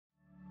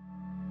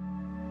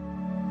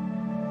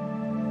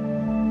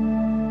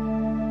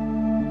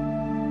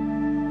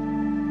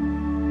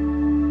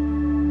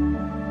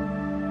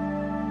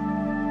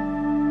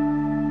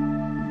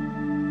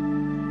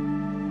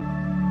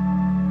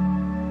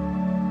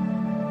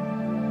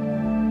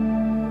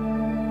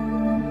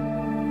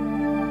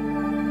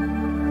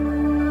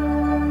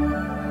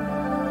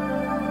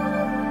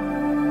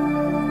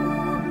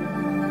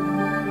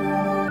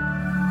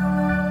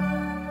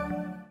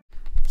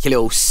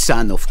Hello,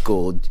 Son of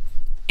God,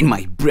 and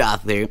my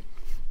brother.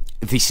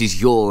 This is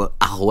your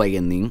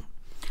awakening.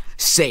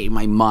 Say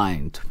my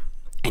mind,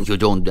 and you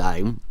don't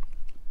die.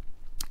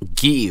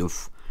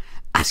 Give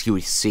as you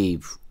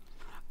receive,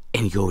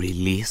 and your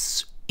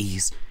release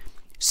is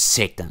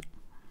certain.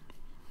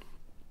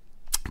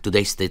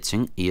 Today's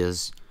teaching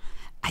is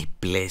I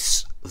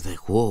bless the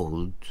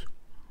world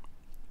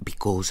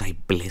because I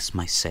bless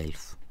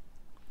myself.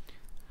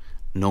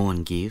 No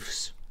one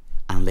gives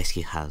unless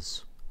he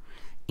has.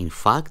 In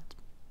fact,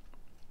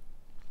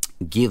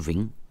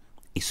 giving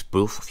is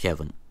proof of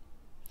heaven.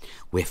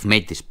 We have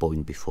made this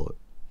point before.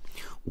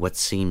 What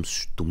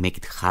seems to make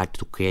it hard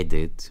to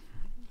credit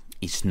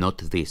is not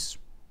this.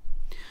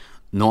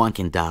 No one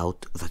can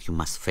doubt that you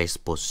must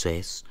first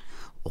possess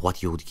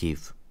what you would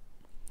give.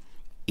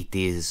 It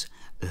is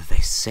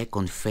the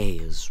second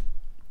phase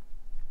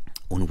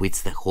on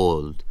which the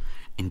hold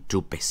and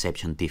true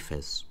perception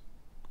differs.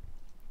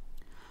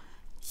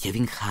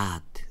 Having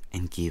had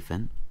and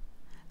given,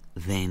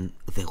 then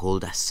the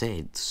world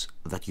asserts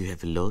that you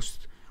have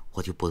lost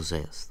what you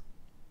possessed.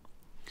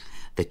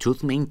 The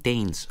truth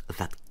maintains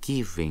that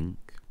giving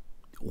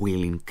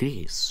will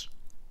increase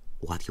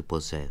what you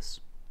possess.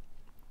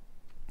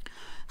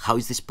 How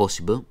is this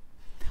possible?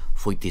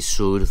 For it is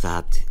sure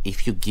that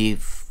if you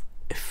give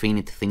a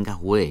finite thing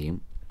away,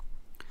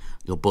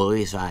 your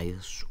body's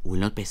eyes will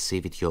not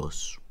perceive it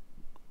yours.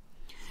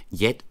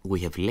 Yet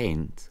we have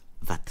learned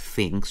that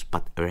things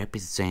but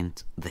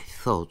represent the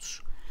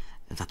thoughts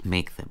that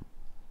make them.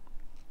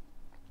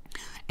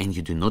 And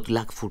you do not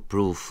lack for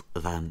proof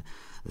than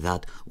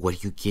that where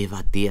you give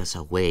ideas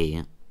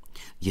away,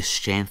 you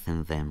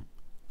strengthen them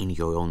in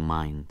your own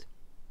mind.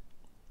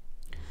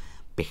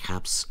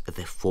 Perhaps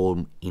the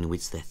form in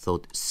which the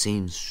thought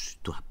seems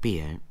to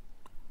appear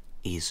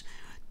is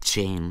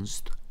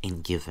changed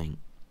in giving.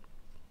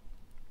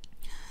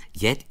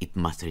 Yet it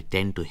must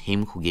return to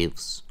him who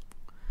gives,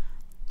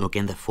 nor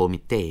can the form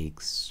it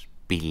takes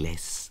be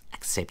less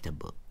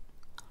acceptable.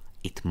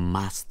 It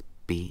must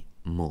be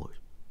more.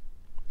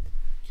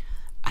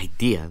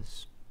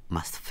 Ideas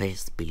must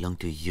first belong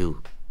to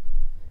you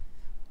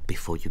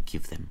before you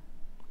give them.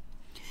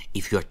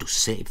 If you are to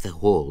save the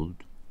world,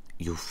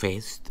 you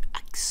first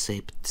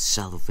accept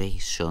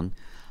salvation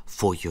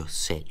for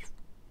yourself.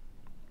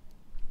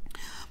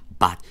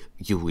 But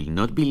you will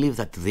not believe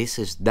that this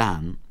is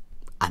done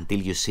until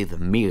you see the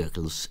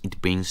miracles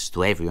it brings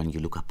to everyone you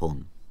look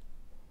upon.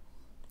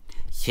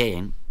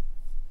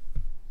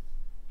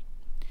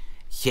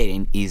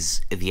 Herein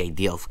is the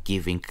idea of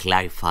giving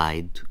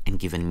clarified and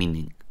given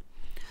meaning.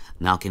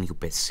 Now can you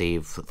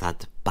perceive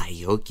that by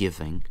your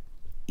giving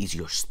is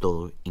your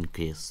store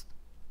increased?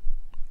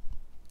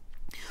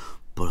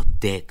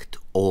 Protect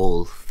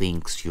all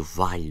things you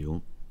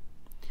value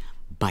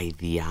by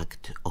the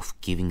act of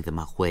giving them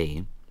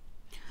away,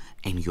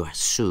 and you are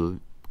sure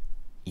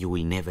you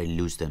will never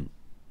lose them.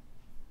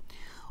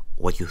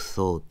 What you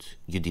thought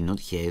you did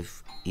not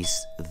have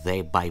is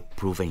thereby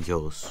proven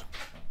yours.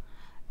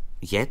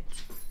 Yet,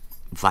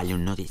 value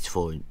not its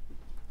form,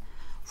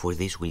 for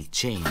this will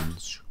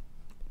change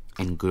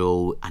and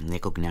grow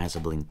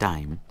unrecognizable in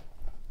time,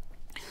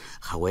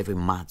 however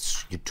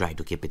much you try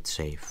to keep it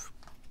safe.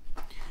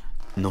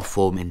 No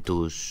form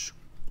endures.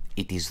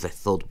 It is the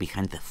thought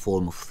behind the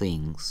form of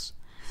things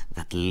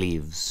that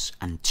lives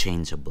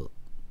unchangeable.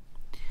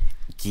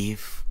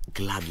 Give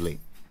gladly.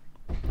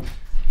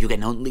 You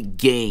can only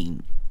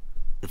gain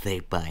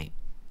thereby.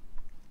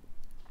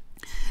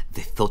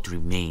 The thought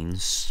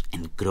remains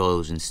and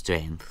grows in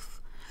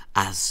strength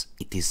as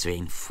it is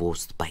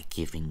reinforced by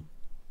giving.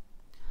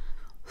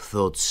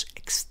 Thoughts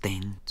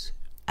extend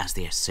as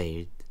they are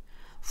said,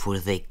 for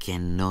they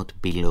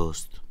cannot be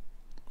lost.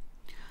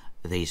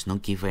 There is no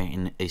giver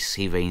and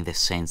receiver in the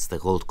sense the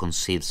world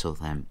conceives of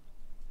them.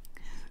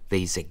 There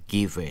is a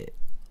giver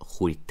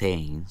who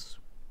retains,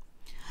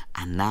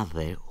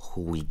 another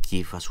who will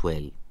give as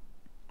well.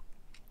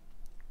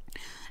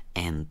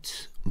 And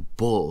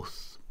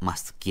both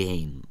must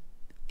gain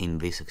in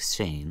this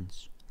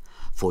exchange,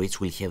 for each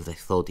will have the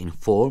thought in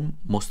form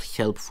most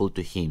helpful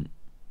to him.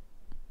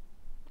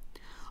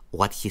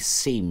 What he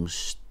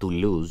seems to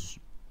lose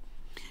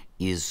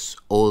is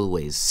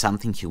always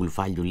something he will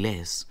value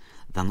less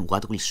than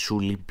what will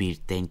surely be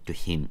returned to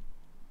him.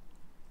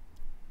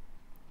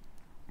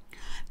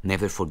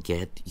 Never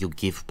forget you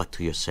give but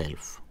to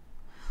yourself.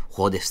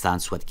 Who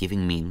understands what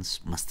giving means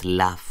must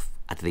laugh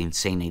at the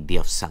insane idea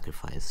of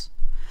sacrifice,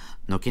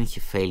 nor can he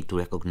fail to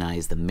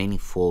recognize the many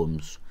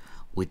forms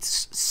which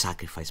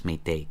sacrifice may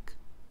take.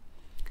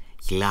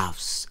 He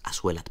laughs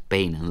as well at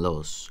pain and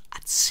loss,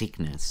 at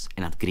sickness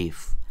and at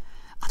grief,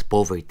 at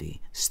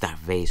poverty,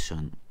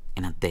 starvation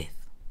and at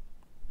death.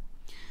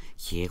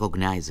 He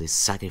recognizes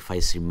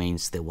sacrifice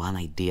remains the one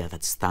idea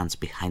that stands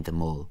behind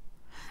them all,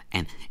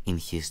 and in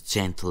his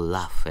gentle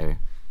laughter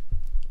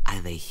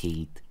are they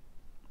healed.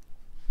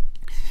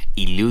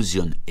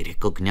 Illusion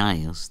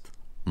recognized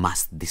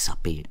must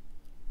disappear.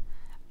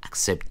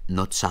 Accept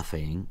not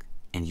suffering,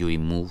 and you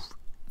remove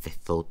the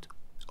thought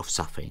of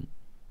suffering.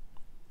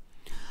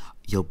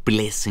 Your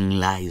blessing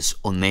lies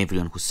on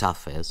everyone who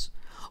suffers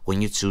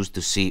when you choose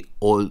to see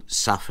all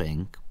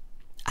suffering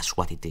as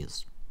what it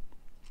is.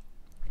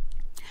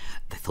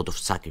 The thought of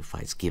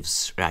sacrifice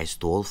gives rise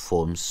to all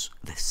forms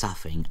the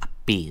suffering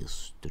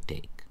appears to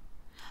take.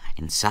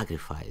 And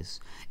sacrifice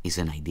is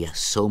an idea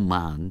so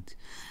mad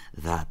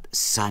that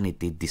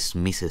sanity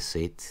dismisses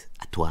it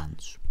at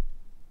once.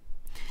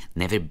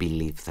 Never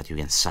believe that you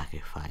can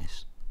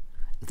sacrifice.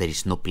 There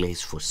is no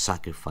place for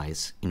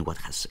sacrifice in what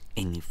has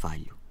any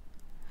value.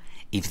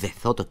 If the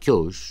thought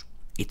occurs,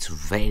 its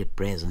very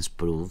presence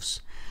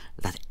proves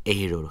that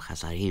error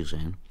has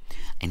arisen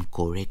and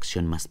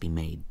correction must be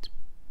made.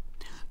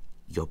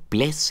 Your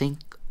blessing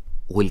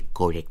will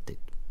correct it.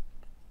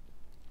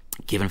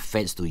 Given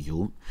first to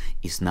you,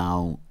 it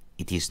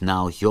is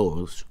now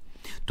yours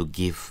to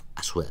give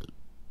as well.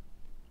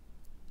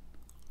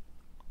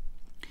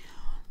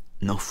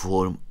 No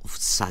form of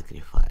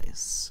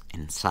sacrifice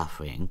and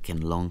suffering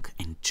can long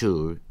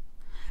endure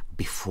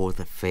before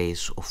the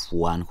face of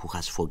one who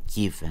has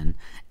forgiven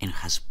and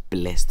has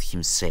blessed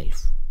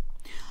himself.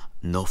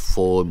 No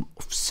form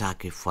of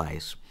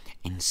sacrifice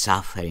and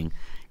suffering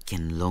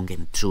can long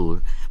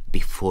endure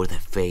before the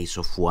face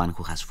of one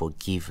who has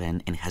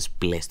forgiven and has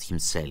blessed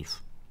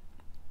himself.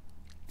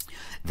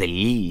 The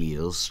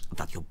lilies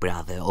that your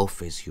brother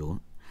offers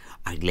you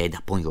are laid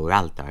upon your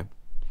altar,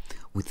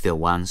 with the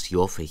ones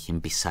you offer him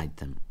beside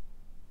them.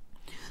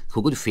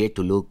 Who could fear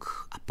to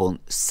look upon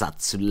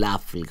such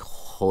lovely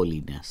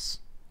holiness?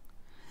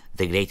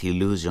 The great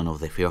illusion of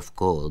the fear of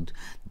God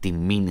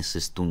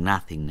diminishes to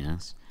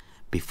nothingness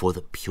before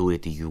the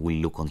purity you will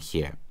look on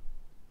here.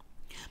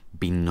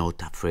 Be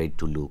not afraid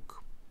to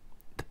look.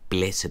 The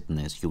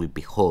blessedness you will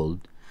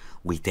behold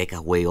will take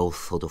away all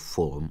thought of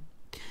form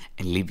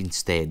and leave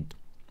instead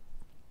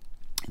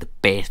the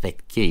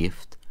perfect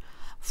gift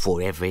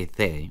forever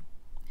there,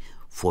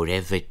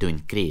 forever to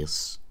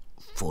increase,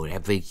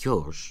 forever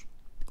yours,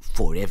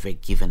 forever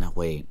given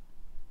away.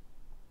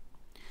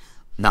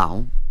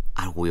 Now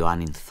are we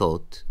one in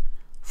thought,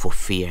 for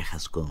fear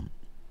has gone.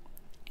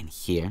 And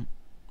here,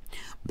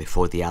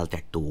 before the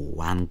altar to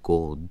one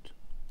God,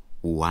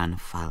 one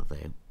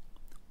Father,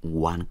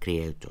 one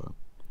Creator,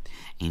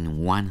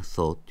 in one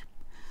thought,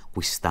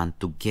 we stand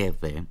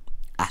together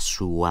as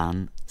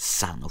one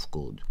Son of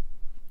God,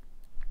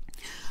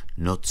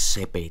 not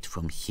separate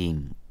from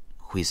Him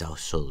who is our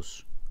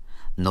source,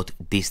 not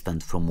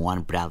distant from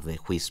one brother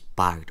who is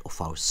part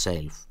of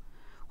ourself,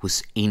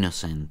 whose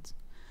innocence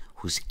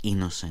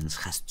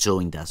has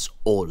joined us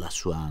all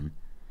as one.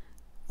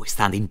 We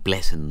stand in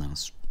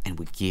blessedness and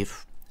we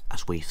give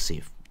as we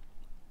receive.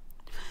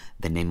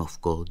 The name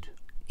of God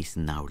is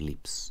in our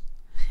lips,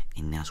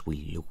 and as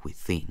we look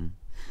within,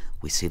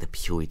 we see the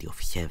purity of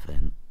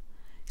heaven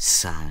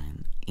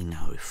shine in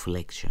our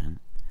reflection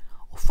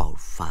of our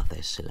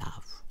Father's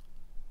love.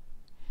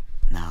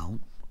 Now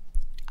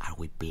are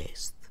we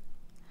blessed,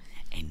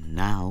 and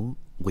now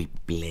we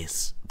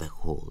bless the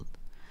whole.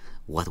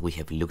 What we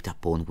have looked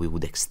upon we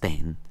would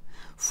extend,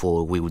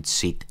 for we would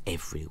see it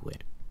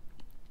everywhere.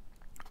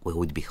 We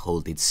would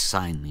behold it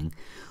shining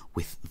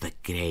with the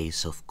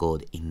grace of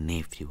God in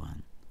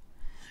everyone.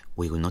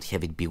 We will not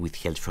have it be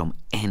withheld from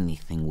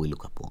anything we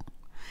look upon,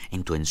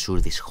 and to ensure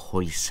this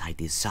holy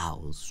sight is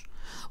ours,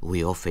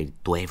 we offer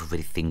it to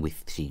everything we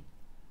see,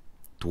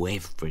 to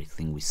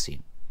everything we see.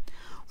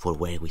 For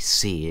where we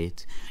see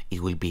it,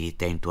 it will be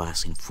returned to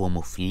us in form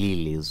of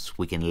lilies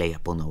we can lay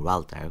upon our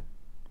altar,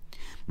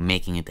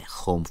 making it a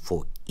home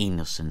for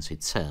innocence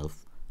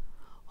itself,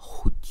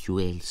 who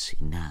dwells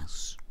in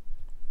us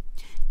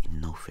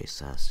and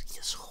offers us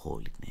His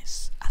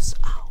holiness as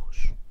ours.